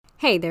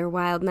Hey there,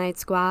 Wild Night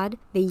Squad.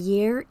 The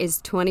year is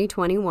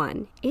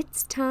 2021.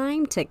 It's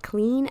time to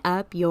clean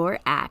up your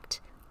act.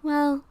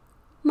 Well,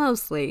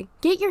 mostly.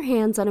 Get your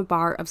hands on a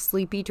bar of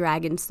Sleepy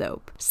Dragon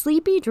soap.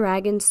 Sleepy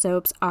Dragon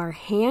soaps are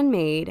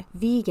handmade,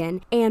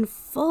 vegan, and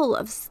full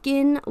of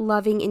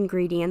skin-loving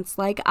ingredients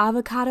like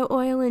avocado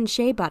oil and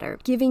shea butter,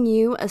 giving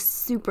you a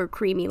super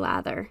creamy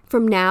lather.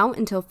 From now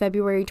until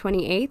February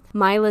 28th,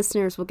 my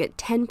listeners will get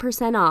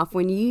 10% off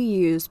when you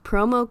use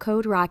promo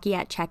code Rocky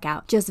at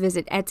checkout. Just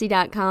visit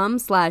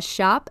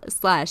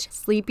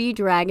etsy.com/shop/Sleepy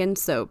Dragon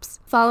Soaps.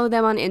 Follow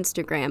them on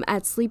Instagram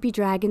at Sleepy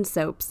Dragon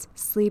Soaps.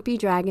 Sleepy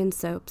Dragon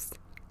Soaps.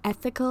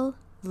 Ethical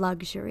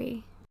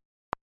luxury.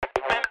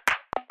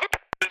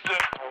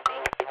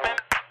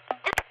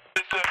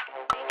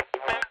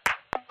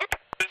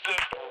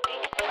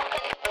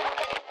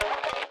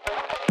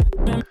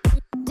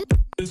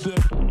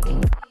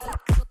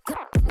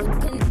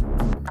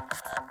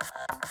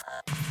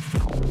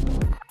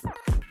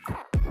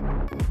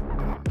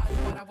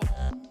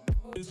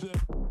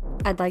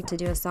 I'd like to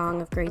do a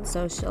song of great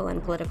social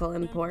and political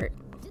import.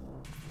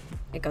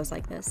 It goes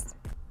like this.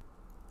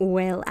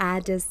 Well, I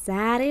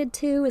decided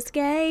to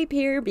escape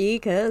here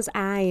because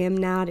I am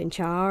not in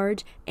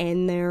charge,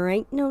 and there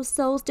ain't no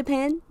souls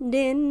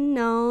depending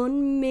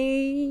on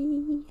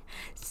me.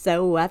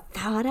 So I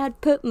thought I'd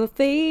put my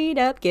feet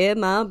up, give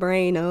my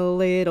brain a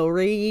little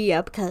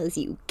re-up, 'cause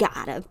you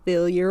gotta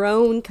fill your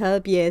own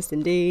cup, yes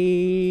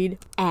indeed.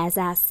 As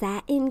I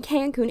sat in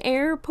Cancun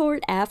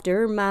airport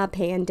after my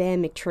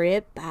pandemic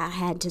trip, I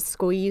had to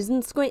squeeze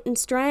and squint and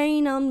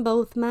strain on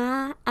both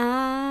my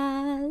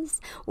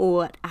eyes.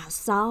 What I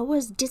saw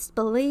was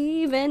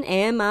disbelieving,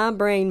 and my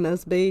brain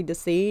must be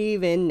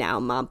deceiving. Now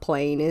my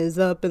plane is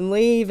up and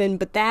leaving,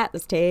 but that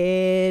was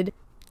Ted.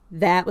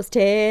 That was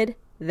Ted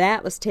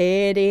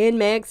in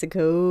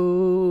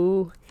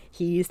Mexico.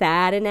 He's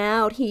hiding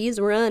out, he's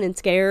running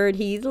scared,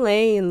 he's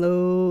laying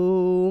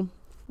low.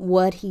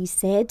 What he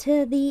said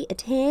to the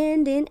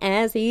attendant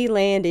as he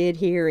landed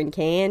here in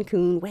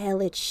Cancun,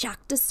 well, it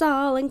shocked us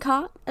all and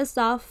caught us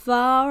off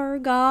our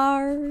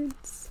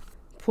guards.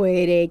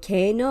 Puede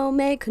que no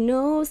me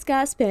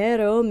conozcas,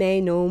 pero mi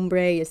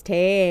nombre es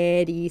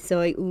Ted, y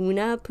soy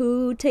una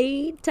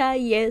putita,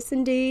 yes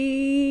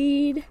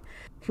indeed.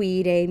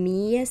 Fui de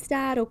mi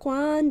estado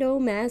cuando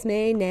más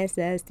me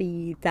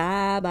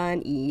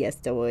necesitaban, y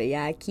estoy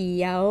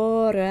aquí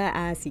ahora,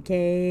 así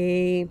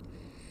que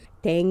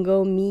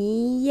tengo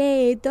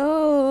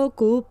miedo,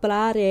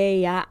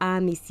 culparé a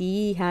mis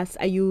hijas,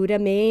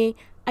 ayúdame,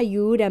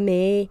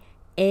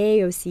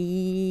 ellos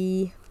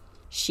sí.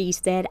 She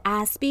said,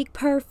 I speak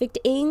perfect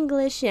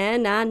English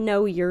and I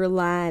know you're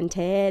lying,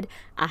 Ted.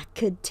 I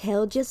could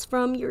tell just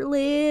from your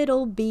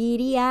little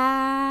beady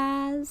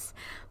eyes.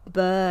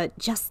 But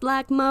just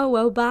like Mo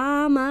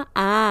Obama,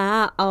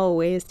 I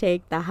always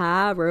take the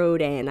high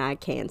road, and I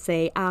can't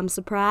say I'm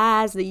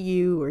surprised that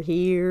you were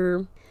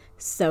here.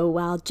 So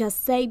I'll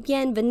just say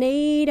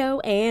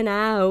bienvenido, and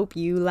I hope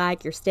you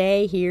like your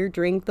stay here.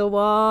 Drink the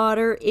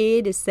water,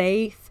 it is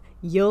safe.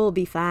 You'll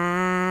be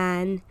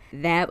fine.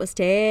 That was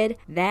Ted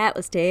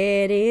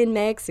in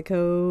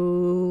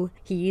Mexico.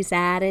 He's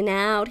hiding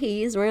out,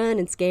 he's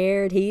running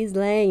scared, he's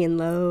laying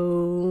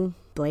low.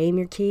 Blame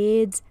your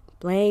kids,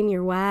 blame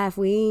your wife,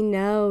 we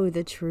know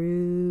the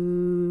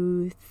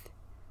truth.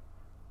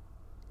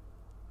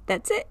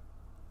 That's it.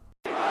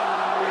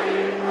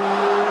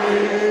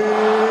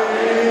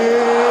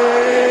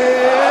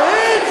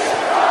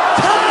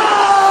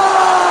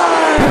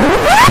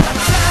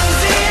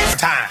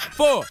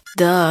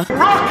 Duh.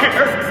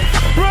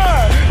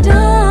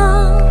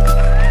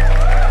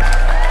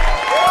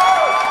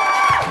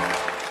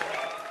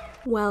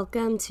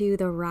 Welcome to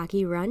the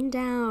Rocky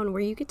Rundown,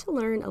 where you get to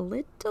learn a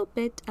little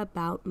bit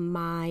about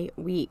my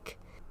week.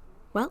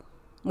 Well,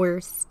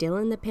 we're still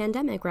in the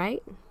pandemic,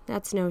 right?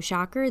 That's no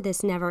shocker,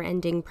 this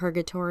never-ending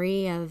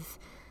purgatory of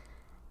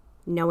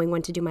knowing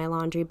when to do my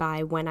laundry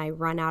by when I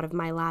run out of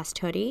my last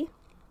hoodie.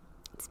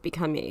 It's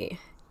become a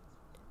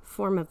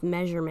form of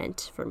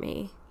measurement for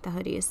me. The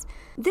hoodies.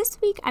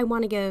 This week, I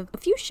want to give a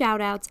few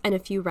shout-outs and a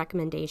few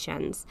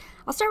recommendations.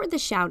 I'll start with the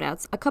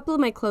shout-outs. A couple of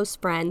my close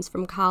friends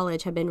from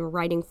college have been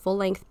writing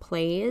full-length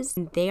plays,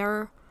 and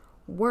their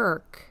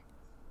work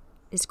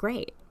is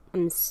great.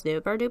 I'm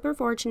super duper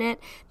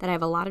fortunate that I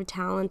have a lot of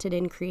talented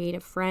and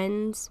creative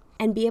friends,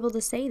 and be able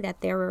to say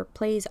that their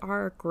plays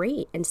are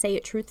great and say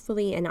it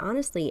truthfully and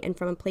honestly and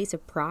from a place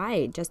of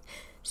pride. Just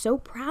so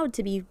proud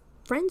to be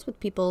friends with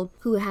people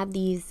who have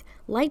these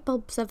light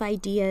bulbs of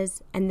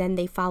ideas and then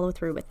they follow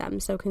through with them.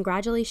 So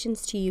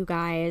congratulations to you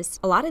guys.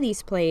 A lot of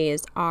these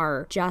plays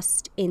are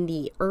just in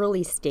the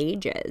early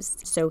stages.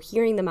 So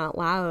hearing them out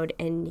loud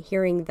and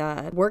hearing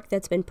the work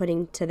that's been put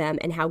into them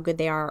and how good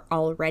they are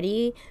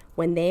already,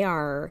 when they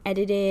are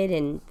edited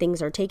and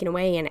things are taken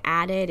away and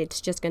added,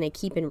 it's just going to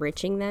keep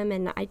enriching them.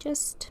 And I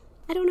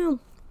don't know.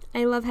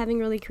 I love having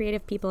really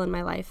creative people in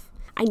my life.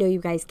 I know you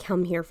guys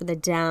come here for the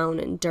down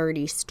and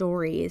dirty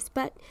stories,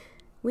 but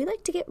we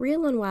like to get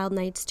real on Wild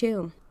Nights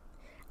too.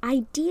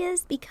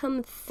 Ideas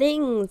become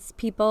things,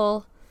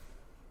 people.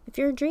 If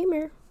you're a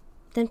dreamer,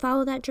 then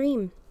follow that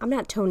dream. I'm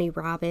not Tony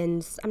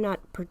Robbins. I'm not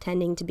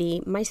pretending to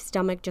be. My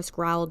stomach just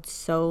growled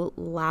so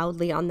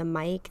loudly on the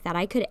mic that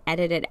I could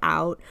edit it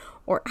out,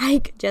 or I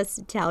could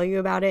just tell you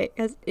about it,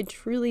 because it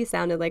truly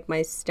sounded like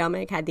my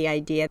stomach had the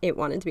idea it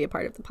wanted to be a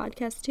part of the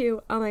podcast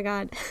too. Oh my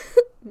God.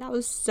 That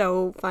was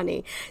so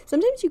funny.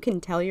 Sometimes you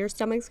can tell your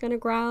stomach's gonna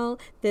growl.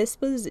 This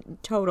was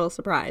total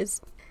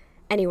surprise.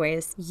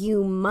 Anyways,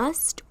 you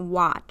must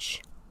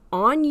watch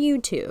on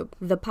YouTube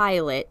the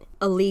pilot,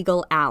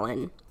 Illegal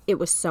Allen. It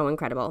was so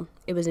incredible.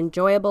 It was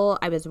enjoyable.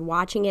 I was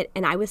watching it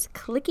and I was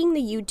clicking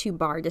the YouTube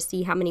bar to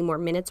see how many more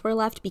minutes were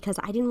left because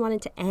I didn't want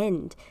it to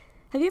end.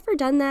 Have you ever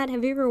done that?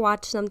 Have you ever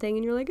watched something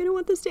and you're like, I don't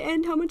want this to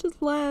end. How much is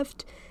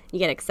left? You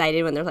get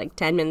excited when there's like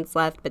 10 minutes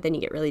left, but then you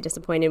get really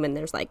disappointed when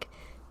there's like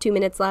 2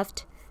 minutes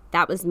left.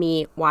 That was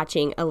me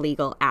watching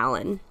Illegal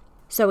Allen.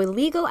 So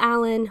Illegal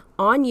Allen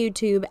on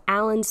YouTube,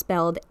 Allen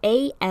spelled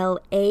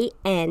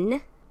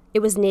A-L-A-N. It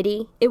was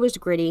nitty, it was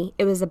gritty,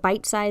 it was a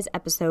bite-sized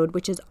episode,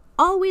 which is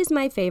always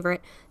my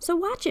favorite, so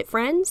watch it,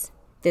 friends.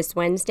 This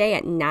Wednesday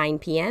at 9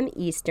 p.m.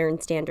 Eastern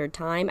Standard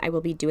Time, I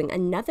will be doing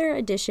another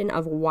edition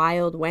of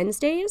Wild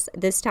Wednesdays.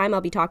 This time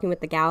I'll be talking with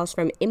the gals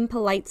from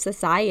Impolite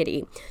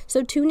Society,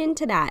 so tune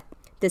into that.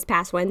 This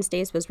past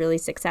Wednesdays was really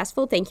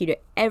successful. Thank you to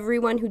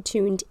everyone who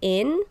tuned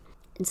in,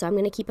 and so I'm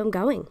going to keep them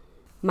going.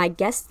 My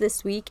guest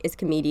this week is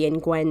comedian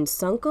Gwen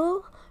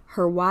Sunkel.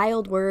 Her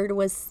wild word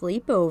was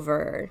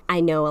sleepover. I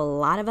know a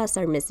lot of us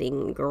are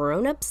missing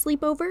grown-up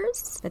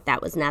sleepovers, but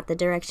that was not the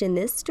direction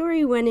this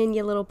story went in,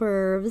 you little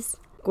pervs.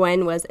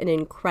 Gwen was an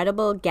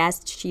incredible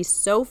guest. She's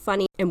so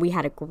funny, and we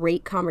had a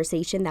great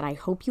conversation that I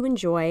hope you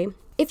enjoy.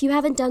 If you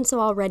haven't done so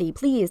already,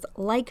 please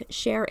like,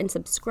 share, and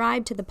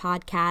subscribe to the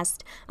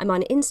podcast. I'm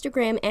on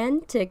Instagram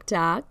and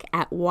TikTok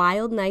at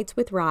Wild Nights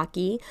with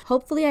Rocky.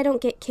 Hopefully I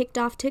don't get kicked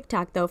off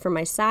TikTok, though, for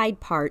my side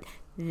part.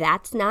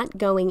 That's not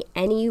going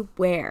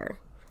anywhere.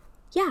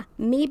 Yeah,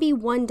 maybe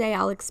one day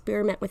I'll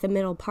experiment with a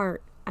middle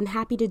part. I'm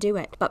happy to do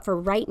it. But for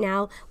right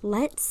now,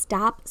 let's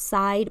stop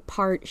side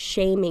part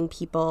shaming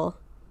people.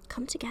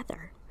 Come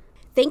together.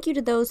 Thank you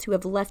to those who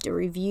have left a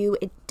review.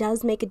 It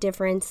does make a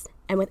difference.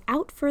 And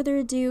without further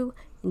ado,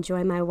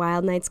 enjoy my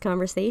Wild Nights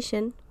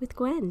conversation with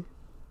Gwen.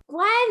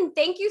 Gwen,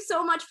 thank you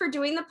so much for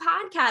doing the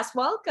podcast.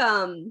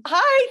 Welcome.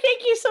 Hi,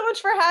 thank you so much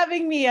for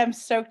having me. I'm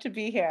stoked to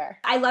be here.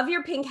 I love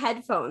your pink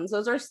headphones.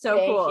 Those are so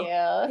cool.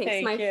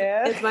 Thank you.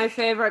 It's my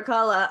favorite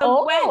color.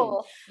 Oh,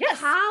 Gwen, yes.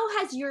 how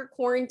has your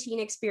quarantine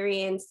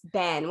experience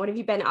been? What have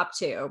you been up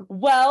to?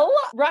 Well,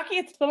 Rocky,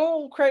 it's been a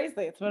little crazy.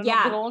 It's been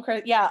a little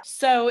crazy. Yeah.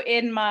 So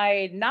in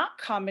my not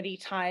comedy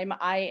time,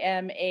 I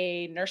am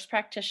a nurse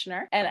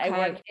practitioner and I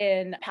work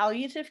in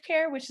palliative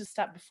care, which is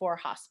step before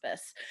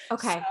hospice.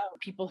 Okay. So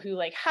people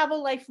who have a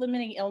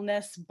life-limiting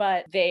illness,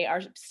 but they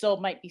are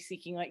still might be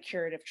seeking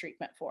curative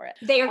treatment for it.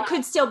 There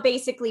could still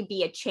basically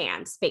be a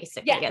chance,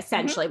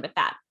 essentially with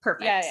that.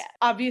 Perfect. Yeah.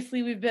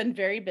 Obviously, we've been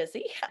very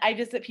busy. I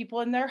visit people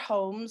in their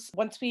homes.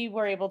 Once we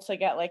were able to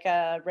get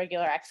a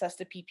regular access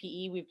to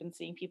PPE, we've been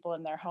seeing people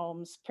in their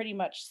homes pretty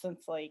much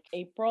since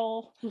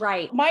April.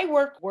 Right. My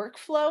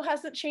workflow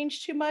hasn't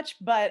changed too much,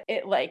 but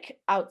it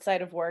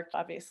outside of work,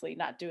 obviously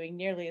not doing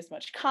nearly as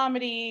much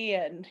comedy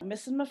and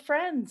missing my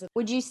friends.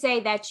 Would you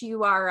say that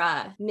you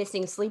are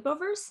missing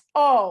sleepovers?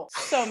 Oh,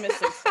 so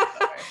missing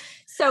sleepovers.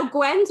 So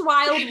Gwen's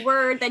wild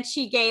word that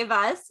she gave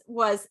us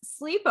was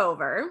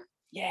sleepover.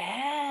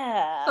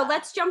 Yeah. So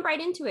let's jump right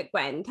into it,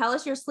 Gwen. Tell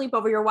us your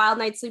wild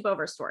night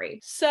sleepover story.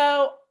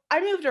 So I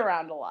moved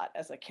around a lot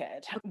as a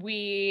kid.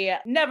 We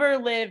never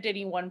lived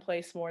in one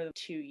place more than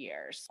 2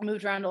 years. I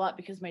moved around a lot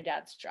because of my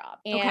dad's job.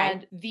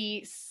 And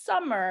the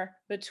summer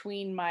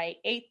between my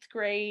 8th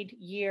grade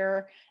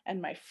year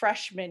and my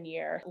freshman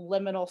year,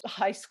 liminal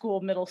high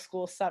school, middle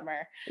school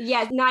summer.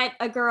 Yeah, not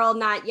a girl,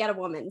 not yet a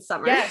woman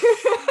summer. Yes.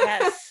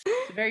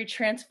 It's a very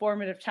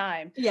transformative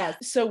time. Yes.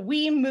 So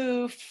we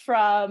moved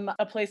from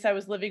a place I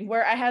was living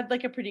where I had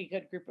a pretty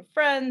good group of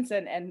friends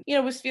and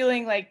was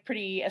feeling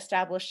pretty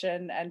established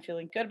and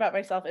feeling good about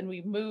myself. And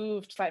we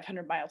moved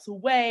 500 miles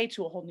away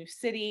to a whole new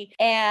city.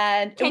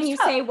 And can you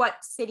say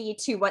what city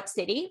to what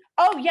city?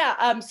 Oh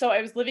yeah. So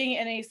I was living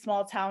in a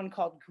small town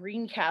called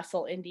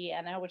Greencastle,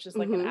 Indiana, which is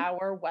an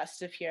hour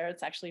west of here.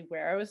 It's actually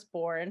where I was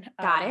born.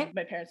 Got it.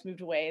 My parents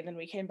moved away and then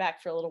we came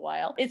back for a little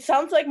while. It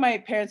sounds like my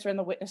parents were in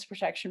the witness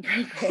protection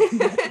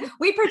program.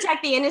 We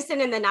protect the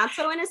innocent and the not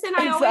so innocent,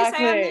 I always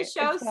say on this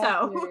show.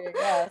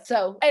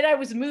 So, and I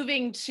was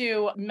moving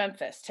to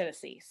Memphis,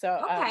 Tennessee. So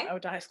I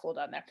went to high school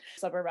down there,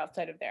 suburb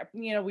outside of there.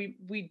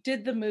 We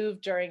did the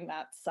move during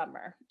that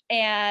summer.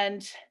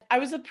 And I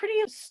was a pretty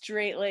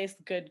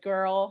straight-laced good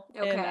girl.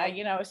 Okay.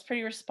 And I was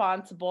pretty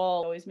responsible,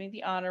 always made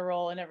the honor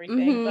roll and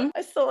everything, but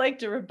I still like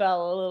to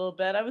rebel a little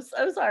bit. I was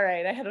all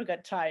right. I had a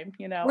good time,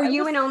 Were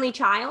you an only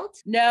child?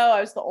 No,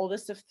 I was the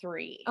oldest of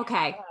 3.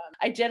 Okay.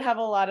 I did have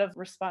a lot of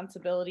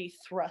responsibility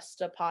thrust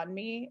upon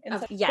me.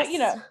 Yes.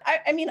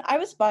 But, I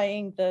was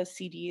buying the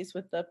CDs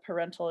with the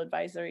parental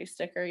advisory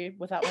sticker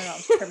without my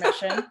mom's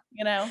permission,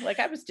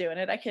 I was doing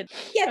it. I could.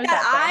 Yeah,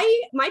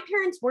 my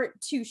parents weren't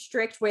too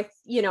strict with,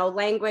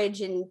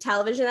 language and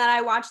television that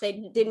I watched,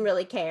 they didn't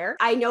really care.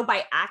 I know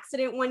by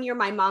accident one year,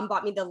 my mom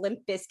bought me the Limp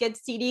Bizkit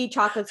CD,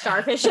 Chocolate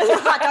Starfish and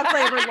hot dog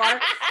flavored water.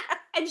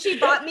 And she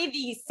bought me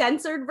the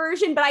censored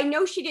version, but I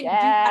know she didn't do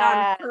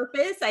that on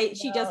purpose.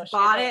 She just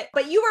bought it.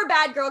 But you were a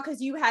bad girl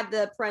because you had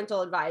the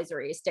parental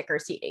advisory sticker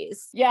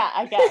CDs. Yeah,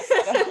 I guess.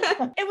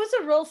 It was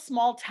a real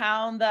small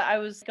town that I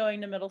was going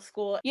to middle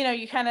school. You know,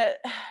 you kind of,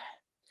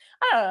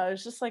 I don't know,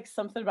 it's just like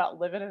something about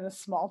living in a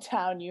small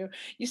town. You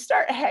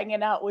start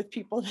hanging out with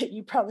people that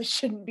you probably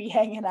shouldn't be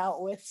hanging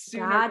out with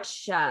sooner.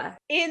 Gotcha.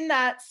 In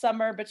that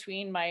summer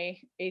between my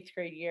 8th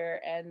grade year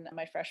and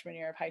my freshman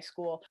year of high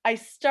school, I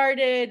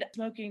started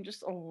smoking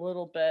just a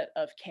little bit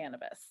of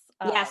cannabis.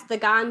 Yes, the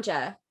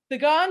ganja. The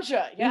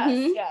ganja,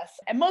 yes, yes.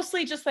 And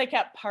mostly just like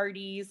at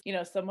parties, you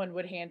know, someone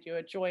would hand you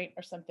a joint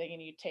or something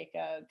and you take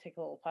a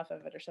little puff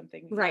of it or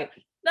something. Right.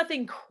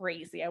 Nothing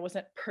crazy. I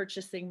wasn't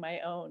purchasing my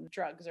own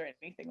drugs or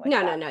anything like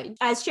that. No.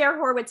 As Cher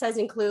Horowitz says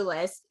in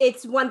Clueless,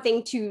 it's one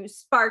thing to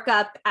spark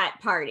up at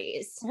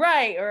parties.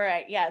 Right.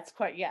 Yeah, it's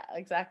quite, yeah,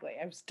 exactly.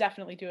 I was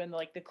definitely doing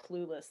like the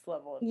Clueless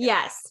level of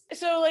yes.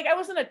 So like I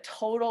wasn't a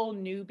total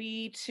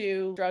newbie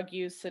to drug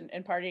use and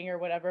partying or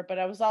whatever, but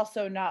I was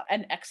also not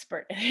an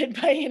expert in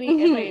it by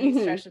any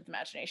stretch of the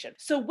imagination.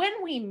 So when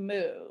we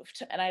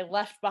moved and I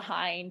left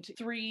behind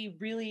 3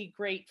 really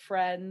great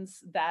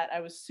friends that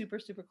I was super,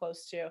 super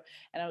close to,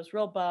 and I was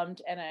real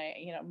bummed, and I,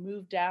 you know,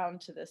 moved down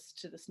to this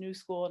new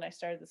school, and I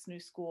started this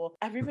new school.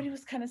 Everybody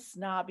was kind of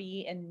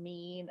snobby and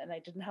mean, and I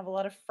didn't have a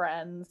lot of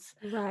friends.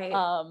 Right.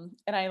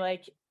 And I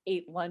like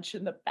ate lunch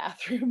in the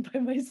bathroom by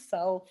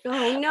myself.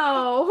 Oh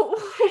no.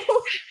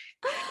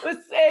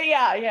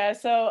 Yeah.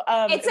 So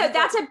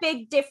that's a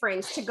big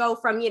difference to go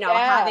from, you know,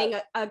 having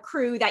a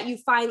crew that you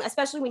find,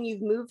 especially when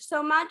you've moved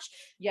so much.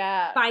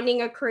 Yeah.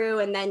 Finding a crew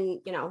and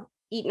then, you know,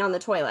 eating on the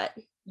toilet.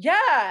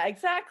 Yeah,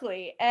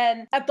 exactly.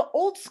 And at the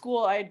old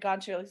school I had gone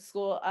to, like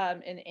school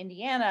in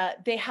Indiana,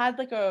 they had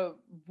like a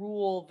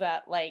rule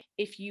that like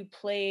if you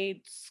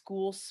played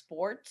school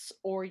sports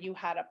or you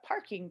had a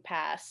parking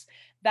pass,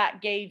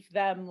 that gave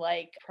them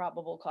like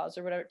probable cause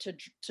or whatever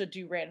to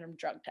do random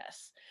drug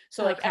tests.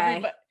 So like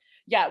everybody,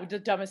 yeah, the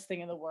dumbest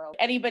thing in the world.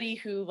 Anybody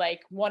who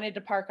like wanted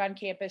to park on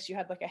campus, you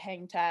had like a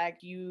hang tag,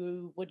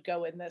 you would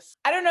go in this.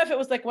 I don't know if it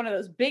was like one of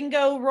those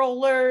bingo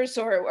rollers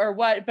or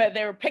what, but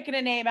they were picking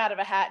a name out of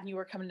a hat and you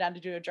were coming down to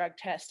do a drug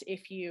test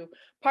if you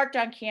parked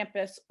on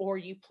campus or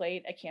you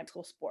played a camp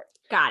school sport.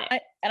 Got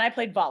it. And I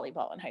played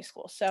volleyball in high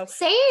school. So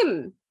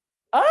same.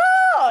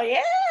 Oh,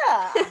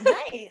 yeah.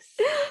 Nice.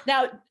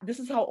 Now, this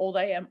is how old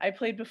I am. I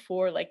played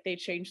before, like, they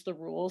changed the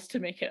rules to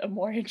make it a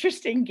more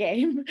interesting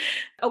game.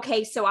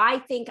 Okay, so I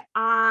think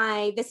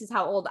this is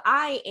how old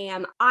I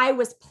am. I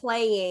was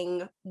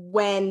playing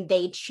when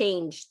they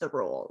changed the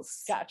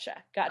rules.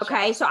 Gotcha.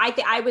 Okay, so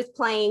I was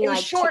playing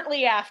like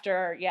shortly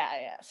after,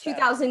 so.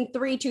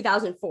 2003,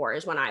 2004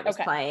 is when I was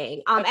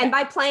playing. And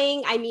by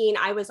playing, I mean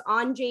I was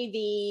on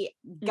JV,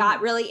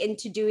 got really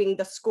into doing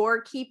the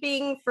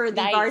scorekeeping for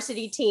the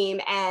varsity team.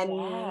 And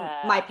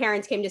my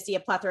parents came to see a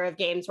plethora of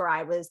games where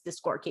I was the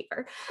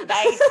scorekeeper.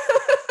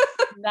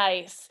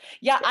 Nice.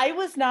 Yeah, I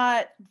was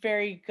not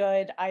very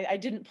good. I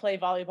didn't play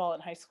volleyball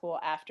in high school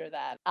after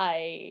that.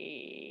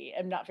 I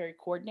am not very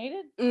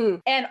coordinated.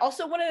 And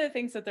also one of the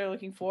things that they're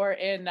looking for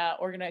in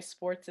organized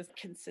sports is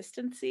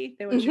consistency.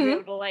 They want you to be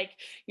able to like,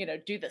 you know,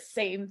 do the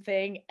same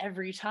thing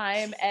every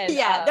time. And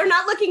they're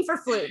not looking for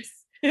flukes.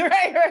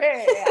 Right.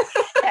 Yeah.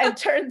 And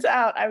turns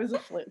out I was a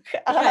fluke.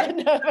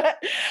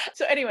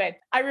 So anyway,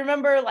 I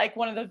remember like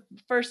one of the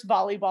first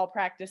volleyball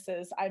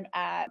practices I'm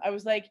at, I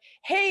was like,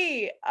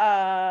 hey,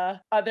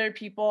 other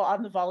people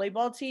on the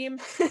volleyball team,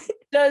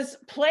 does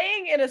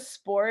playing in a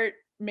sport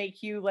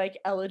make you like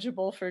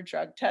eligible for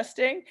drug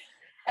testing?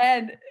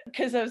 And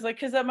because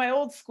at my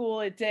old school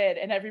it did,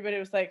 and everybody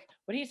was like,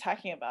 what are you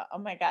talking about? Oh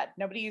my God,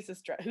 nobody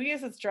uses drugs. Who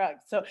uses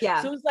drugs? So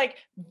it was like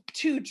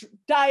 2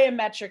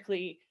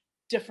 diametrically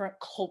different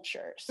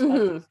cultures of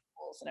these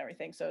schools and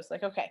everything. So it's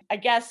like, okay, I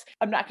guess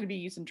I'm not going to be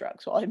using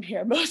drugs while I'm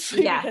here,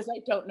 mostly because I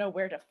don't know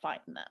where to find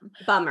them.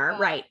 Bummer,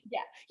 right?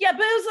 Yeah,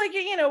 but it was like,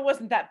 you know, it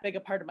wasn't that big a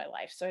part of my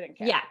life, so I didn't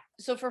care. Yeah.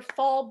 So for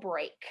fall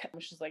break,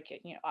 which is like,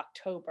 you know,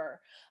 October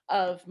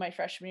of my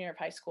freshman year of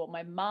high school,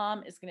 my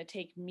mom is going to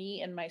take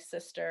me and my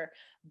sister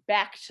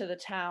back to the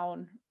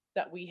town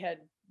that we had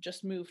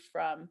just moved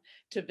from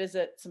to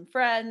visit some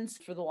friends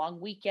for the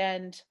long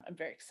weekend. I'm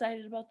very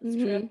excited about this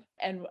trip.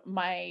 And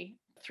my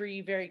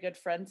 3 very good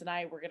friends and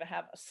I were going to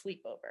have a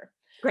sleepover.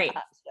 Great.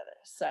 Together.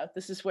 So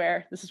this is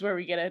where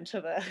we get into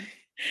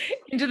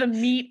the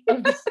meat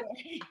of the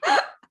story.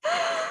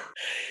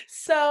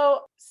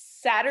 So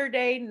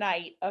Saturday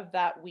night of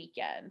that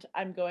weekend,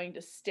 I'm going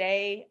to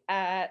stay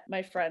at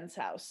my friend's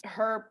house.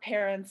 Her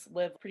parents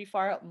live pretty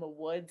far out in the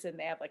woods, and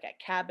they have like a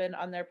cabin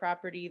on their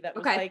property that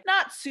was like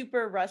not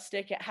super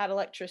rustic. It had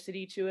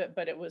electricity to it,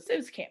 but it was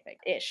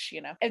camping-ish, you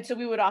know? And so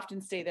we would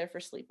often stay there for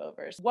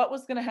sleepovers. What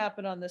was going to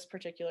happen on this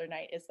particular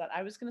night is that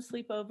I was going to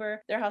sleep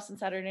over their house on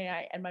Saturday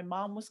night, and my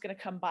mom was going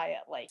to come by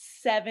at like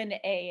 7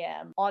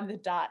 a.m. on the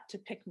dot to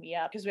pick me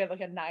up because we had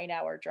like a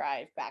 9-hour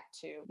drive back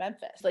to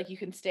Memphis. Like, you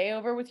can stay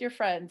over with your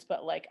friends,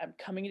 but like, I'm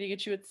coming to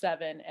get you at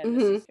 7. And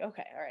this is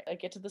okay. All right. I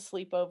get to the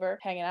sleepover,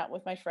 hanging out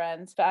with my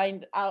friends,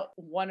 find out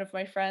one of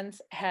my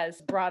friends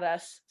has brought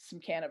us some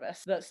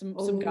cannabis, some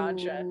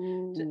ganja.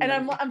 And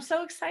I'm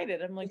so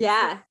excited. I'm like,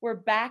 yeah, we're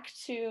back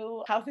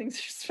to how things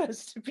are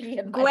supposed to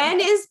be. Gwen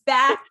is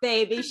back,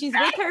 baby. She's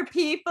with her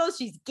people.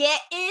 She's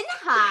getting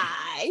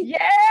high.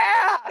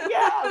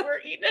 Yeah. We're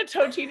eating a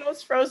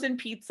Totino's frozen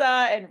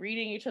pizza and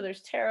reading each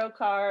other's tarot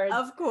cards.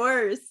 Of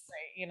course.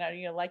 Right. You know,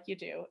 like you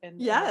do. And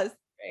yes.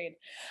 Grade.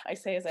 I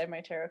say as I have my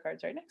tarot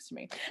cards right next to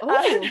me.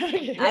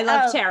 I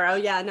love tarot.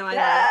 Yeah, no, I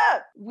love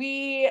it.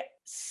 We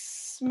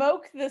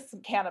smoke this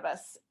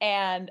cannabis,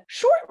 and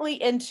shortly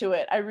into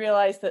it, I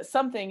realized that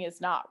something is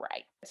not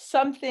right.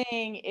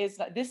 Something is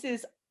not, this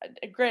is,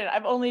 granted,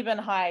 I've only been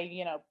high,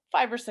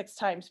 5 or 6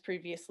 times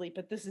previously,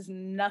 but this is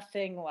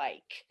nothing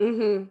like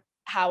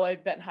how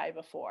I've been high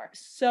before.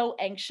 So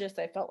anxious.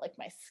 I felt like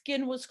my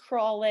skin was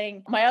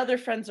crawling. My other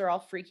friends are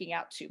all freaking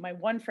out too. My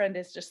one friend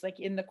is just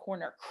like in the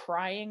corner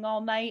crying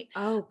all night.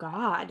 Oh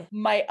God.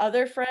 My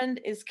other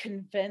friend is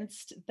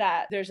convinced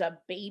that there's a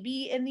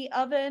baby in the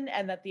oven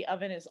and that the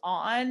oven is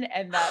on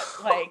and that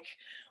like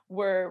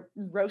we're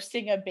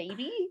roasting a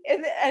baby,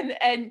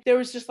 and there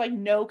was just like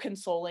no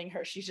consoling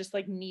her. She's just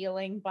like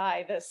kneeling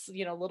by this,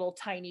 little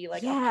tiny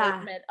like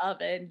apartment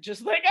oven,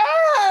 just like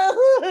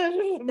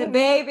the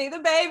baby,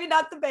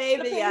 not the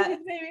baby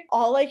yet.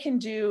 All I can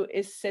do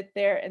is sit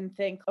there and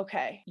think,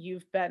 okay,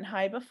 you've been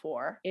high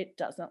before. It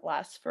doesn't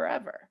last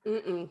forever.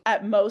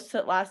 At most,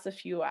 it lasts a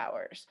few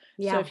hours.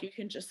 So if you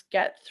can just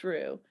get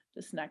through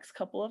this next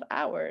couple of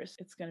hours,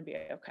 it's going to be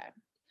okay.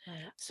 Right.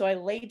 So I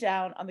lay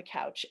down on the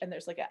couch, and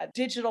there's like a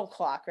digital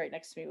clock right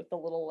next to me with the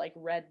little like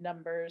red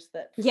numbers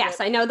that flip. Yes,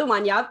 I know the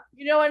one. Yep.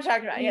 You know what I'm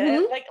talking about. Yeah,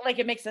 like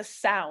it makes a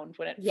sound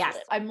when it flips.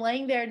 I'm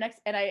laying there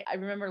and I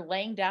remember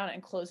laying down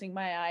and closing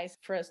my eyes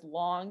for as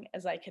long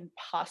as I can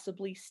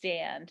possibly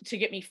stand to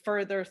get me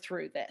further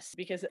through this,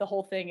 because the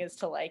whole thing is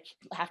to like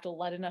have to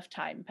let enough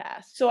time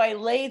pass. So I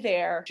lay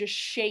there just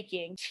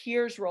shaking,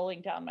 tears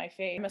rolling down my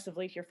face. I must have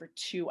laid here for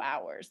 2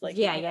 hours. Like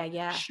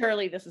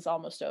surely this is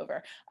almost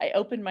over. I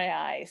opened my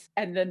eyes,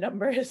 and the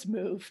number has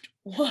moved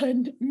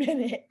 1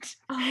 minute.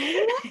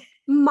 Oh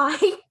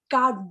my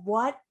God,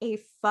 what a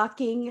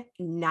fucking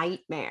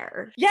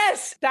nightmare.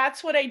 Yes,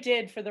 that's what I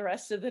did for the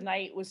rest of the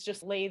night, was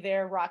just lay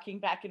there rocking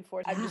back and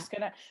forth. I'm just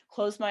going to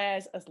close my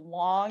eyes as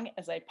long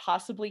as I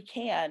possibly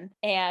can.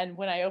 And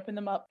when I open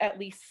them up, at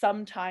least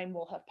some time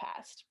will have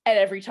passed. And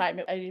every time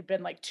it had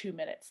been like 2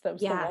 minutes. That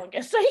was the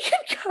longest I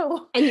could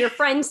go. And your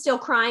friend's still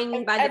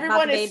crying by the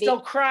Everyone baby. Is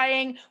still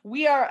crying.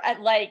 We are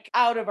at like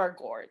out of our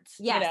gourds.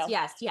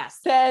 Yes.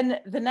 Then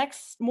the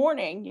next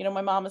morning,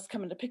 my mom is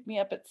coming to pick me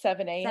up at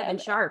 7 a.m. 7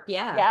 sharp,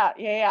 Yeah.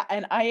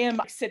 And I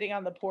am sitting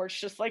on the porch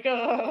just like,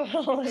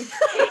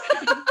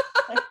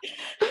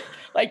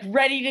 like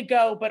ready to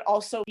go, but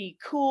also be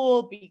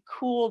cool.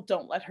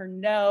 Don't let her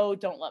know.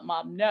 Don't let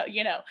mom know,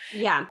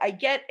 Yeah. I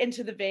get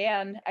into the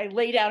van. I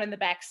lay down in the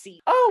back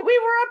seat. Oh, we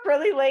were up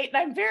really late and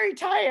I'm very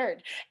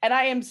tired. And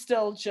I am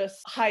still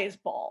just high as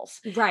balls.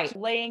 Right.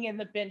 Laying in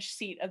the bench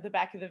seat of the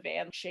back of the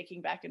van,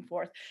 shaking back and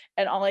forth.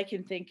 And all I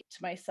can think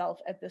to myself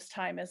at this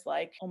time is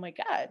like, oh my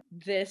God,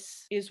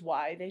 this is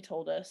why they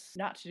told us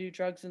not to do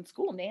drugs in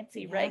school.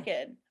 Nancy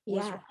Reagan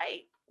was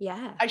right.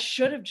 Yeah. I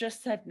should have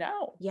just said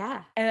no.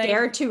 Yeah. And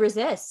Dare to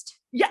resist.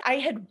 Yeah. I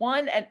had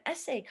won an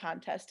essay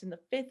contest in the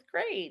 5th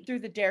grade through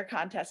the DARE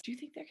contest. Do you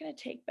think they're going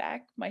to take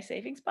back my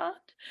savings bond?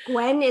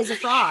 Gwen is a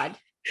fraud.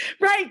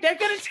 Right. They're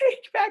going to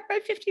take back my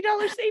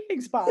 $50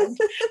 savings bond.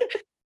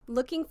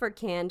 Looking for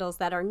candles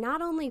that are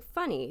not only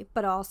funny,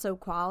 but also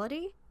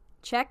quality?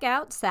 Check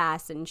out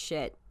Sass and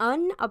Shit,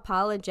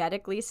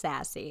 unapologetically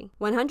sassy.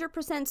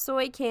 100%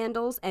 soy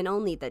candles and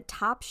only the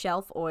top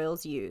shelf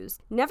oils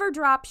used. Never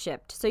drop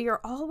shipped, so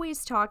you're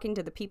always talking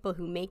to the people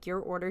who make your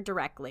order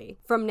directly.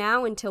 From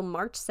now until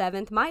March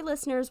 7th, my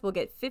listeners will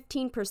get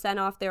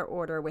 15% off their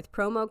order with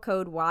promo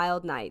code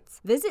Wild Nights.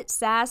 Visit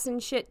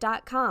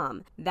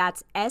sassandshit.com.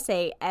 That's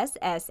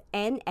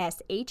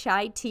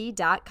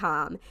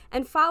SASSNSHIT.com.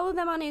 And follow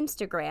them on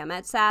Instagram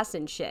at Sass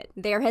and Shit.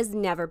 There has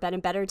never been a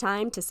better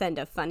time to send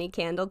a funny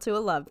candle to a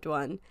loved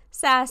one.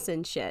 Sass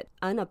and Shit,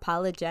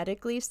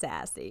 unapologetically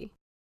sassy.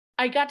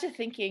 I got to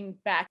thinking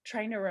back,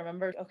 trying to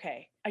remember,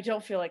 okay, I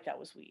don't feel like that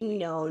was weed.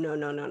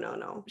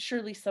 No.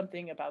 Surely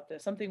something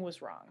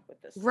was wrong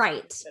with this.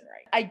 Right.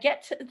 I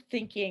get to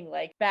thinking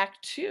like back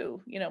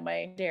to,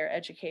 my DARE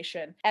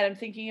education. And I'm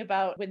thinking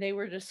about when they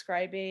were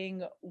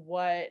describing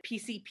what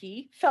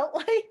PCP felt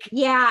like.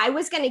 Yeah, I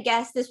was going to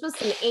guess this was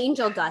some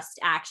angel dust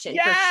action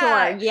for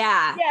sure.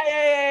 Yeah.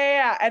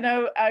 And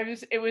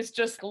it was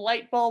just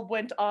light bulb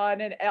went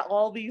on and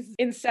all these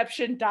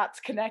inception dots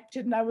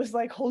connected. And I was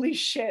like, holy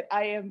shit,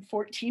 I am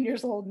 14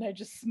 years old and I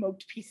just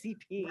smoked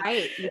PCP.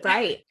 Right.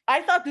 Right.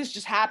 I thought this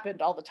just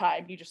happened all the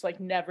time. You just like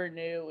never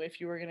knew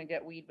if you were going to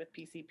get weed with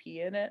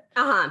PCP in it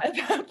at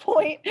that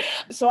point.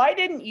 So I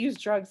didn't use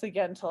drugs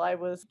again until I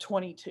was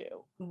 22.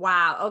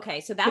 Wow. Okay.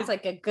 So that's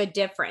like a good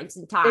difference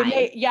in time.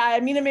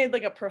 It made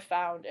like a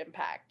profound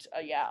impact,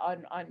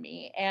 on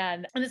me.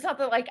 And it's not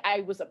that like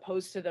I was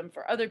opposed to them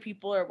for other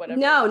people or whatever.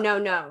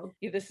 No.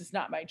 This is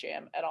not my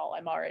jam at all.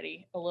 I'm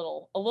already a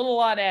little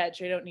on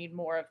edge. I don't need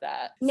more of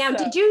that. Now,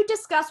 did you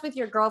discuss with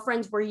your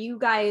girlfriends, were you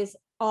guys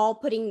all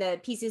putting the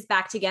pieces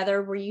back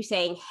together? Were you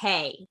saying,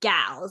 hey,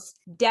 gals,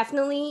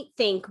 definitely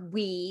think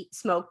we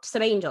smoked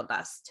some angel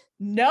dust?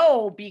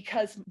 No,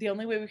 because the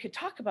only way we could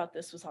talk about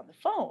this was on the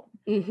phone.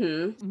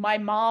 Mm-hmm. My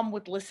mom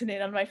would listen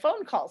in on my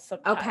phone calls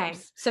sometimes. Okay.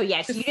 So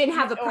yes, you didn't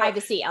have the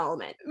privacy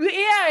element.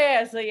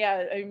 Yeah. So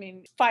yeah, I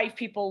mean, 5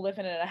 people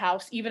living in a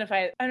house, even if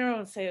I don't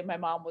want to say that my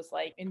mom was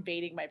like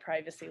invading my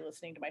privacy,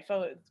 listening to my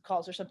phone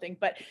calls or something,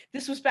 but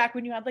this was back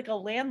when you had like a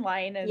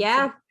landline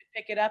and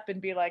pick it up and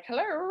be like,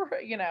 hello,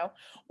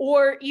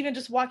 or even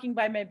just walking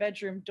by my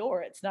bedroom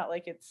door. It's not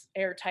like it's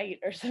airtight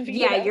or something.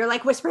 Yeah, you're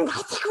like whispering, I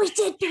think we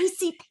did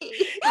PCP.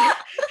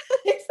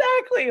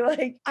 Exactly.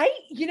 Like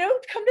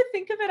come to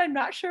think of it, I'm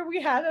not sure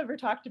we have ever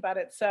talked about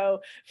it. So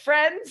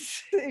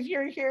friends, if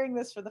you're hearing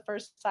this for the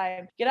first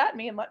time, get at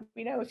me and let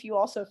me know if you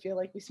also feel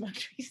like we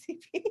smoked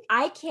PCP.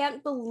 I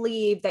can't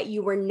believe that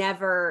you were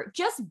never,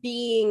 just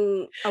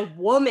being a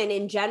woman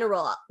in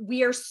general.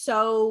 We are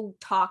so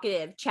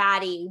talkative,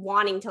 chatty,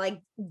 wanting to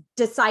like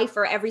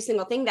decipher every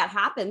single thing that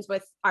happens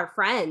with our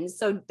friends.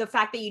 So the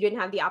fact that you didn't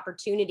have the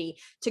opportunity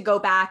to go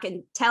back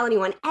and tell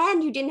anyone,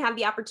 and you didn't have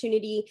the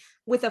opportunity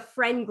with a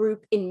friend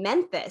group in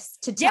Memphis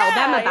to tell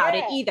them about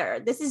it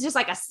either. This is just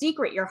like a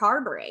secret you're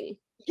harboring.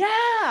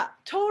 Yeah,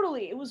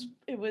 totally. It was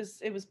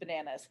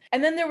bananas.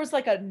 And then there was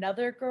like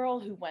another girl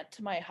who went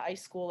to my high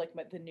school, like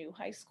the new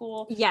high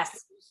school.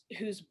 Yes.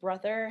 Whose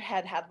brother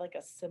had like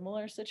a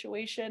similar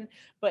situation,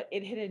 but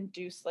it had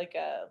induced like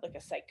a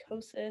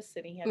psychosis,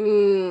 and he had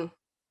been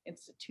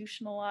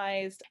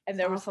institutionalized. And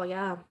there was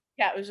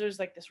there's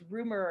like this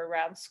rumor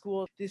around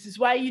school, this is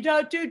why you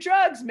don't do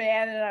drugs,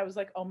 man. And I was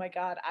like, oh my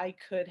God, I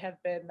could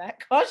have been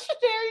that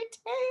cautionary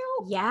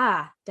tale.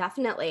 Yeah,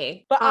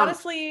 definitely. But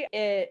honestly,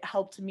 it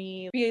helped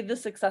me be the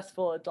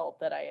successful adult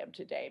that I am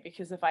today,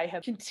 because if I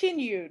had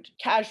continued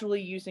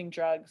casually using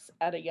drugs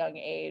at a young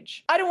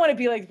age, I don't want to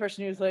be like the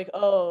person who's like,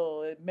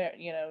 oh,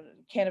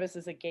 cannabis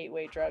is a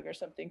gateway drug or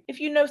something. If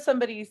you know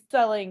somebody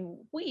selling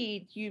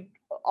weed, you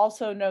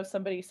also know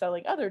somebody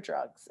selling other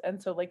drugs.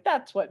 And so like,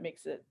 that's what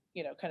makes it,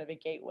 kind of a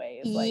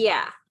gateway, is like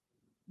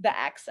the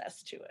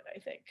access to it. I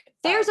think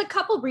there's a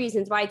couple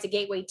reasons why it's a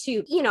gateway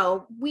too.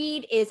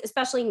 Weed is,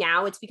 especially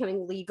now, it's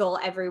becoming legal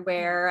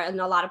everywhere in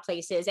a lot of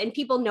places, and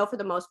people know for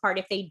the most part,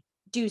 if they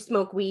do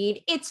smoke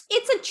weed, it's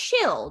a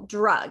chill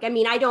drug. I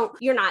mean,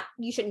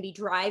 you shouldn't be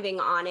driving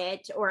on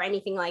it or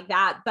anything like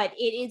that, but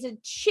it is a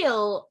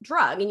chill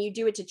drug and you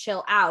do it to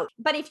chill out.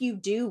 But if you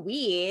do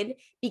weed,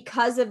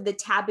 because of the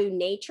taboo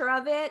nature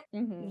of it,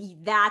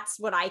 that's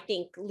what I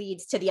think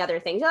leads to the other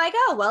things. You're like,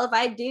 oh, well, if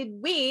I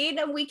did weed,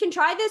 we can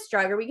try this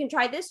drug or we can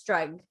try this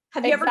drug.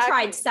 Have you ever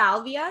tried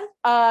salvia?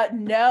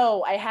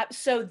 No, I have.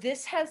 So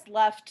this has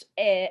left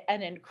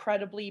an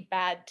incredibly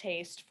bad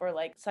taste for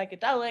like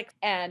psychedelics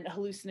and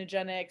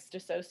hallucinogenics,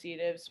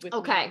 dissociatives with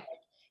me.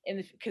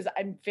 Because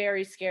I'm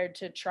very scared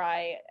to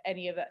try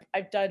any of that.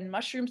 I've done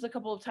mushrooms a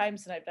couple of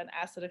times and I've done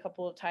acid a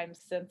couple of times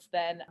since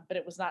then, but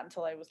it was not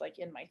until I was like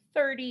in my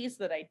 30s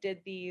that I did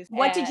these.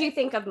 What did you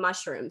think of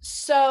mushrooms?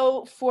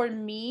 So for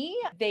me,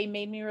 they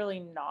made me really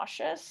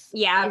nauseous.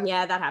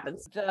 Yeah, that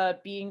happens. The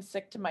being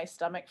sick to my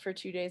stomach for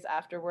 2 days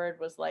afterward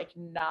was like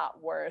not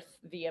worth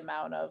the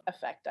amount of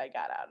effect I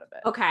got out of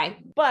it. Okay.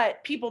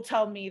 But people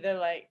tell me they're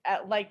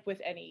like with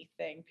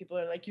anything, people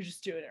are like, you're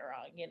just doing it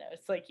wrong.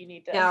 It's like you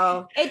need to.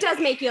 No, it does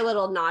make you a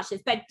little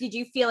nauseous, but did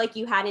you feel like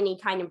you had any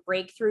kind of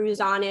breakthroughs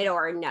on it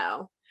or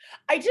no?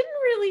 I didn't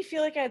really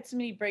feel like I had so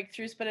many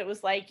breakthroughs, but it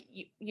was like,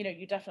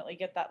 you definitely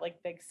get that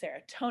like big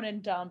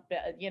serotonin dump, the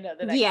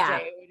next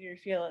day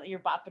when you're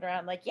bopping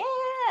around like,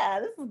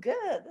 yeah, this is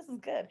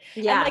good.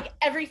 Yeah. And like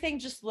everything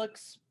just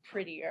looks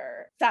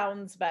prettier,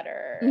 sounds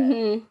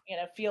better,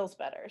 feels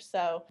better.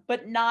 So,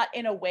 but not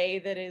in a way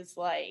that is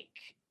like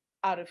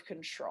out of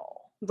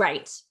control.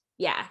 Right.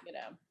 Yeah.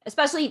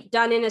 Especially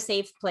done in a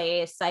safe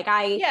place. Like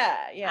I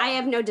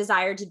have no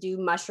desire to do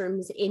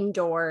mushrooms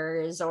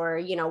indoors or,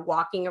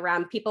 walking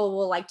around. People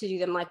will like to do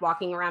them like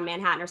walking around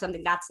Manhattan or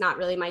something. That's not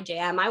really my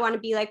jam. I want to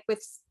be like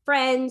with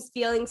friends,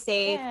 feeling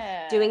safe,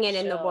 doing it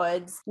in the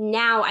woods.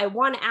 Now, I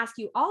want to ask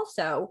you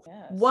also,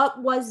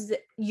 what was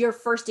your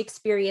first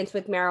experience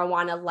with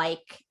marijuana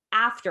like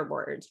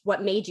afterwards?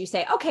 What made you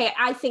say, okay,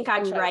 I think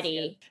I'm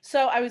ready?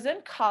 So I was in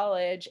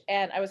college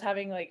and I was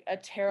having like a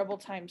terrible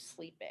time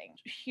sleeping,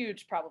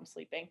 huge problem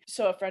sleeping.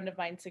 So a friend of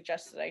mine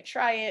suggested I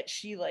try it.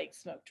 She like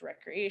smoked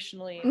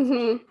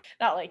recreationally,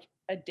 not like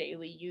a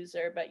daily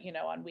user, but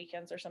on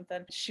weekends or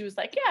something. She was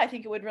like, yeah, I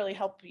think it would really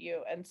help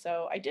you. And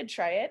so I did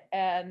try it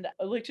and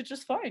I liked it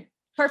just fine.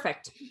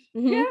 Perfect.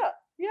 Yeah.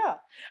 Yeah.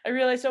 I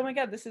realized, oh my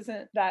God, this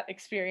isn't that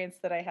experience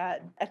that I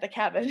had at the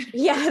cabin.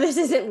 Yeah, this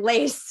isn't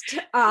laced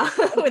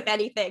with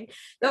anything.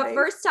 The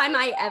first time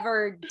I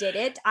ever did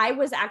it, I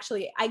was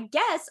actually, I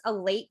guess, a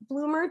late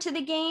bloomer to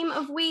the game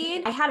of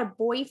weed. I had a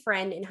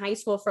boyfriend in high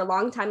school for a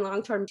long time,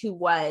 who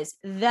was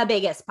the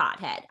biggest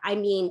pothead. I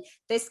mean,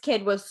 this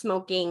kid was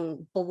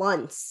smoking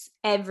blunts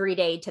every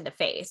day to the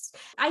face.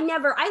 I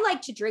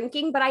liked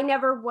drinking, but I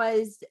never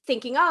was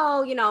thinking,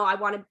 oh, I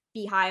want to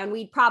be high on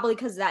weed, probably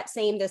because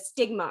the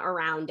stigma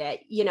around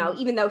it,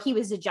 even though he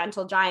was a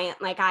gentle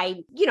giant, like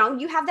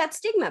you have that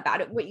stigma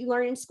about it, what you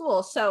learn in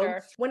school. So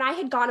when I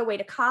had gone away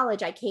to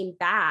college, I came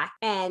back,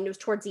 and it was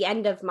towards the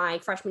end of my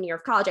freshman year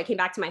of college. I came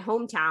back to my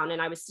hometown,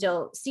 and I was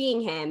still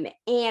seeing him,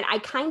 and I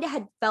kind of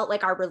had felt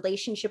like our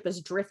relationship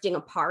was drifting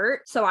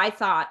apart. So I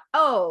thought,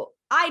 oh,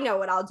 I know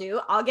what I'll do.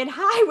 I'll get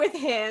high with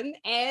him,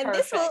 and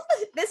this will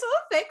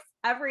fix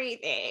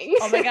everything.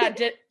 Oh my God,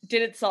 did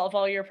it solve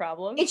all your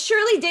problems? It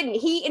surely didn't.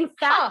 He, in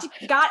fact,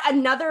 got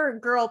another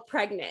girl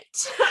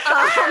pregnant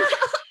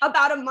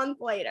about a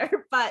month later.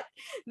 But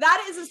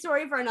that is a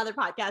story for another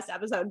podcast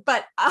episode.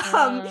 But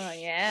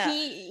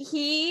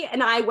he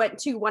and I went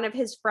to one of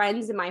his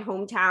friends in my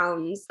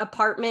hometown's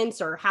apartments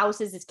or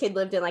houses. This kid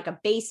lived in like a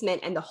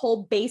basement, and the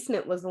whole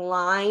basement was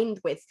lined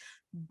with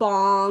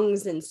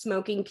bongs and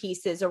smoking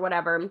pieces or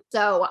whatever.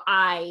 So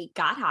I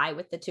got high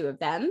with the two of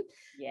them,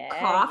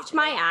 coughed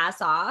my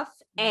ass off.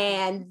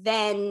 And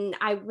then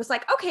I was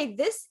like, okay,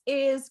 this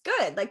is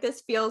good. Like,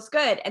 this feels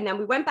good. And then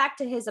we went back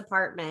to his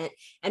apartment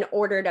and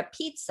ordered a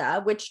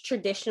pizza, which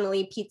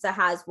traditionally pizza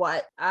has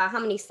how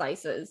many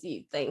slices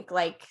you think?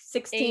 Like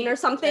 16 or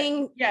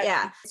something?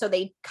 Yeah. So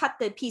they cut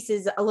the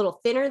pieces a little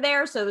thinner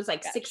there. So it was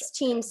like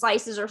 16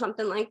 slices or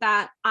something like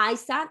that. I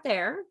sat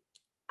there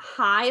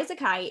high as a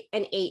kite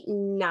and ate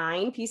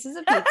 9 pieces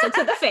of pizza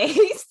to the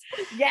face.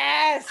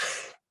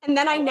 Yes. And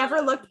then I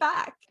never looked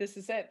back. This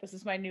is it. This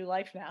is my new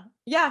life now.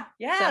 Yeah.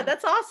 Yeah,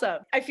 that's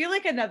awesome. I feel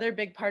like another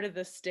big part of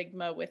the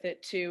stigma with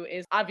it too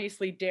is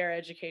obviously DARE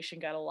education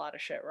got a lot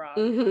of shit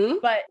wrong.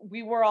 But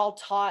we were all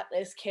taught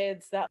as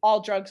kids that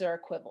all drugs are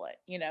equivalent,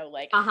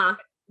 like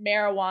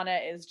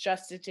marijuana is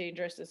just as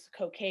dangerous as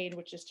cocaine,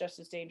 which is just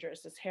as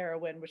dangerous as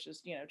heroin, which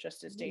is,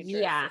 just as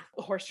dangerous as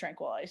horse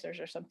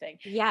tranquilizers or something.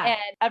 Yeah. And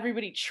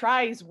everybody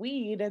tries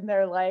weed and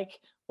they're like,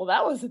 well,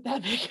 that wasn't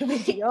that big of a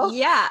deal.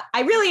 Yeah.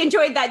 I really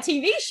enjoyed that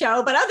TV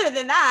show, but other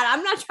than that,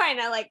 I'm not trying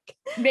to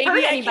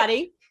hurt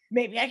anybody.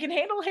 Maybe I can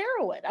handle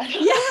heroin.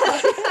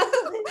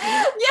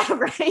 Yeah,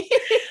 right.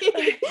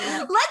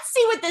 Let's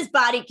see what this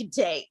body can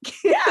take.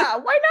 Yeah,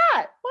 why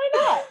not?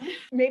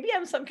 Maybe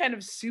I'm some kind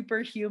of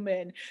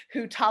superhuman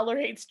who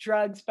tolerates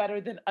drugs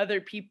better than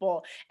other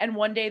people, and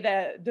one day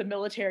the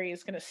military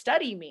is going to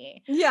study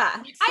me.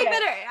 Yeah,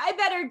 I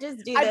better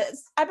just do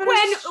this.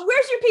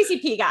 Where's your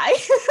PCP guy?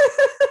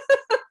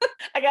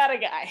 I got a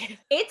guy.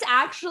 It's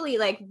actually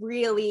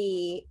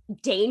really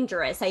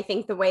dangerous, I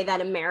think, the way that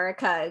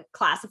America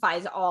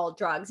classifies all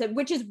drugs,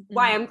 which is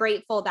why I'm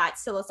grateful that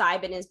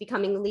psilocybin is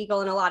becoming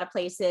legal in a lot of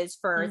places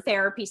for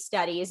therapy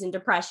studies and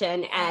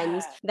depression,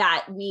 and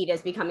that weed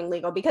is becoming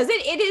legal, because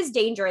it is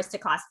dangerous to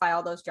classify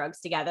all those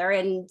drugs together,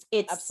 and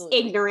it's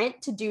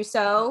ignorant to do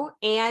so,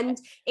 and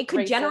it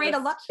could generate a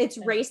lot. It's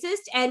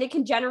racist, and it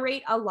can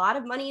generate a lot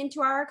of money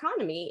into our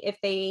economy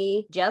if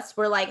they just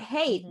were like,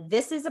 hey,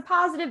 this is a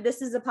positive,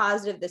 this is a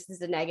positive, this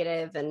is a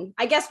negative. And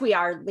I guess we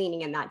are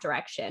leaning in that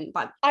direction.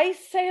 But I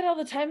say it all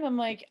the time. I'm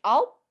like,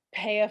 I'll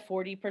pay a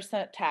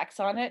 40% tax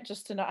on it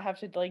just to not have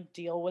to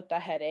deal with the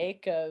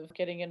headache of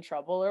getting in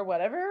trouble or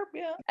whatever.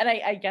 Yeah. And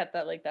I get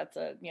that that's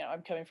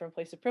I'm coming from a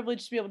place of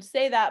privilege to be able to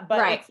say that, but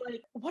it's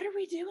what are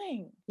we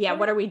doing? Yeah.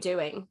 What are we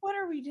doing? What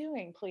are we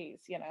doing? Please,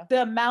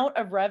 the amount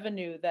of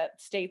revenue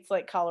that states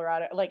like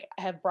Colorado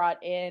have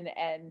brought in,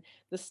 and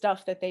the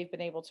stuff that they've been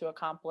able to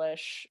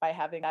accomplish by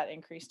having that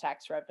increased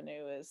tax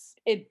revenue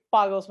it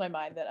boggles my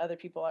mind that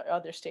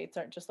other states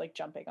aren't just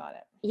jumping on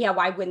it. Yeah.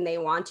 Why wouldn't they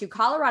want to?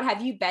 Colorado.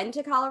 Have you been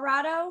to Colorado?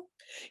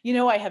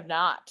 I have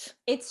not.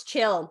 It's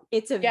chill.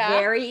 It's a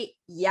very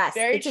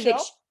it's chill. An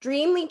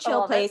extremely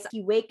chill place.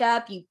 You wake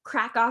up, you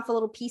crack off a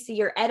little piece of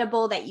your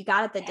edible that you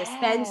got at the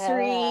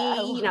dispensary,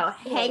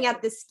 hang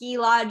at the ski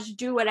lodge,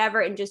 do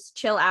whatever, and just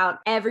chill out.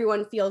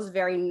 Everyone feels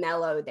very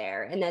mellow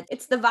there, and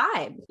it's the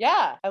vibe.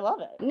 Yeah, I love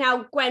it.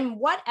 Now, Gwen,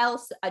 what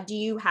else do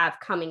you have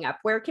coming up?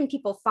 Where can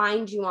people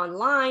find you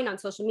online, on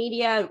social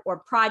media, or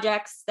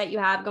projects that you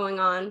have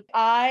going on?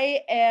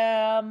 I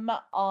am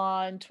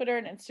on Twitter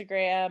and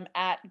Instagram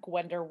at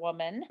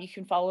Gwenderwoman. You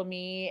can follow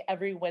me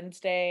every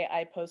Wednesday.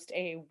 I post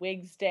a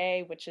Wigs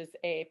Day, which is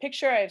a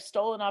picture I've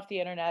stolen off the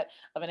internet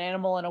of an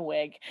animal in a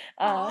wig.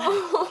 And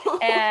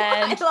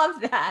I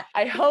love that.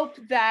 I hope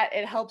that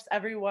it helps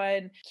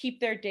everyone keep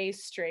their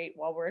days straight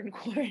while we're in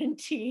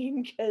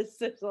quarantine, because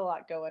there's a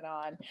lot going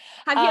on.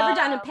 Have you ever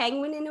done a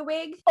penguin in a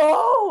wig?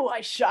 Oh,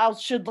 I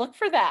should look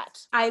for that.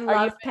 I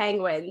love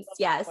penguins.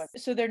 Yes.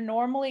 So they're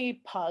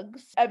normally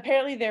pugs.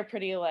 Apparently they're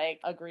pretty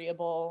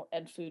agreeable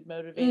and food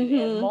motivated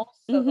animals.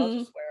 So they'll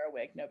just wear a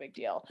wig, no big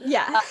deal.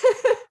 Yeah.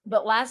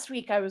 But last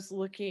week I was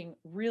looking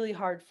really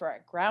hard for a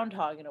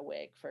groundhog in a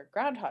wig for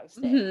Groundhog's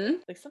Day,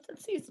 like something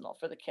seasonal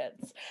for the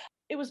kids.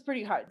 It was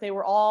pretty hard. They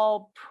were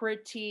all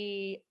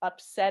pretty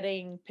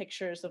upsetting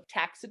pictures of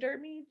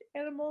taxidermied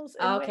animals.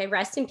 Okay,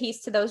 rest in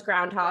peace to those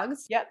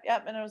groundhogs. Yep.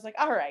 And I was like,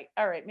 all right,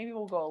 maybe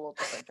we'll go a little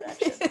different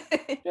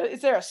direction.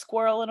 Is there a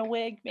squirrel in a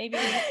wig? Maybe.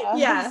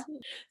 Yeah.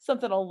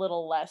 Something a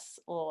little less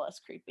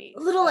creepy. A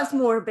little less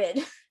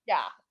morbid.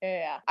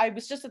 Yeah. I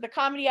was just at the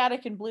Comedy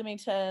Attic in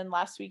Bloomington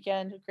last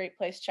weekend. A great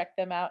place. Check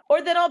them out.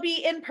 Or then I'll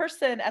be in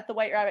person at the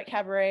White Rabbit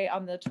Cabaret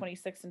on the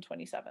 26th and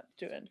 27th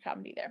doing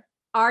comedy there.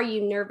 Are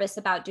you nervous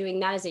about doing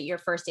that? Is it your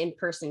first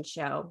in-person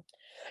show?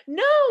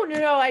 No.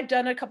 I've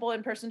done a couple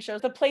in-person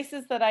shows. The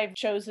places that I've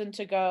chosen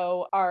to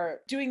go are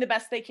doing the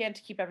best they can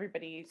to keep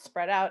everybody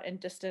spread out and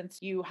distance.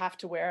 You have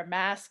to wear a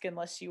mask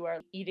unless you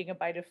are eating a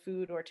bite of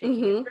food or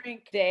taking a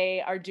drink.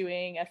 They are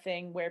doing a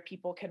thing where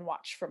people can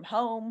watch from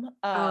home.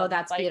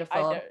 That's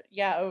beautiful.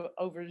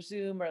 Over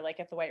Zoom or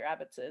like at the White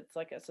Rabbits, it's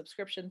like a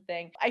subscription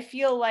thing. I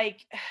feel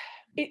like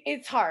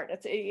it's hard.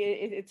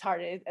 It's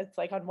hard. It's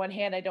like on one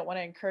hand, I don't want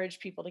to encourage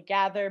people to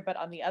gather, but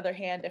on the other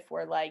hand, if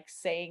we're like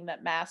saying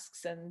that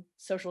masks and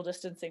social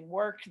distancing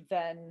work,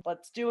 then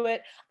let's do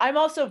it. I'm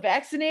also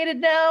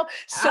vaccinated now,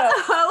 so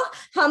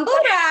humble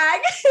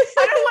brag.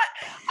 I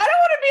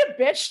don't want to be a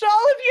bitch to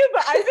all of you,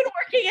 but I've been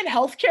working in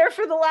healthcare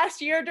for the last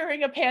year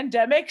during a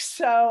pandemic,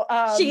 so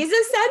she's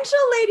essential,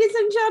 ladies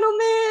and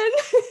gentlemen.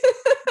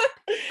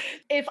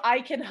 If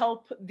I can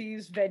help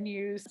these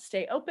venues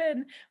stay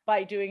open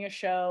by doing a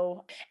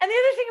show. And the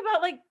other thing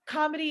about like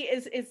comedy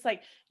is it's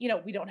like,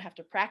 we don't have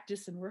to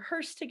practice and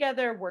rehearse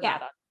together. We're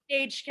not on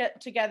stage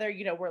together.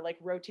 We're like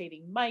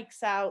rotating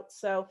mics out.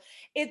 So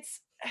it's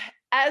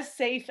as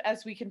safe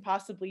as we can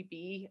possibly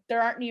be.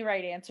 There aren't any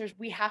right answers.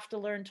 We have to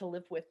learn to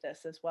live with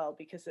this as well,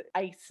 because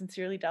I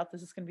sincerely doubt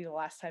this is going to be the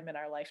last time in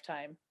our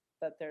lifetime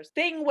that there's a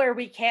thing where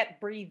we can't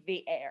breathe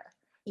the air.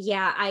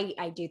 Yeah,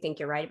 I do think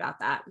you're right about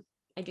that.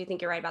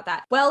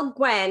 Well,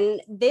 Gwen,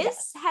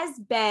 this has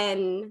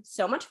been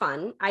so much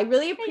fun. I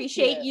really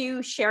appreciate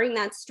you sharing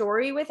that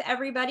story with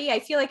everybody. I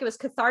feel like it was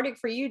cathartic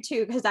for you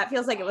too, because that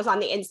feels like it was on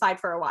the inside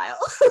for a while.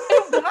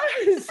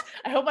 It was.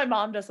 I hope my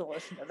mom doesn't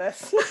listen to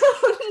this.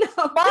 Oh,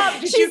 no.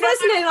 Mom, she's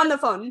listening on the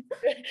phone.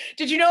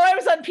 Did you know I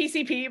was on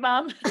PCP,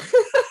 Mom?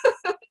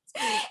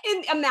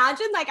 And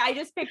imagine, like, I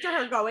just picture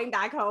her going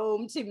back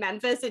home to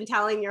Memphis and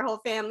telling your whole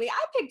family,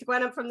 I picked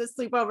Gwen up from the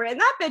sleepover and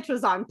that bitch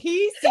was on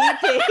PCP.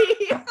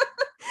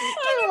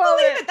 Can you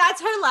believe it?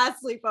 That's her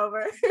last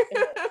sleepover.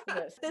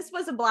 It is. This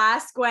was a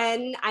blast,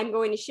 Gwen. I'm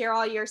going to share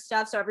all your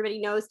stuff so everybody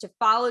knows to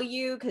follow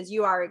you because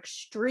you are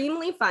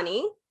extremely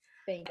funny.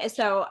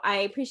 So I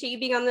appreciate you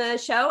being on the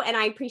show, and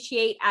I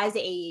appreciate, as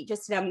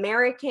just an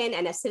American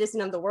and a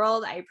citizen of the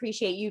world, I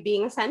appreciate you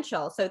being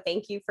essential. So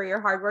thank you for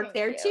your hard work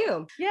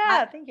too.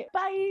 Yeah, thank you.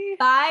 Bye.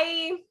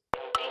 Bye.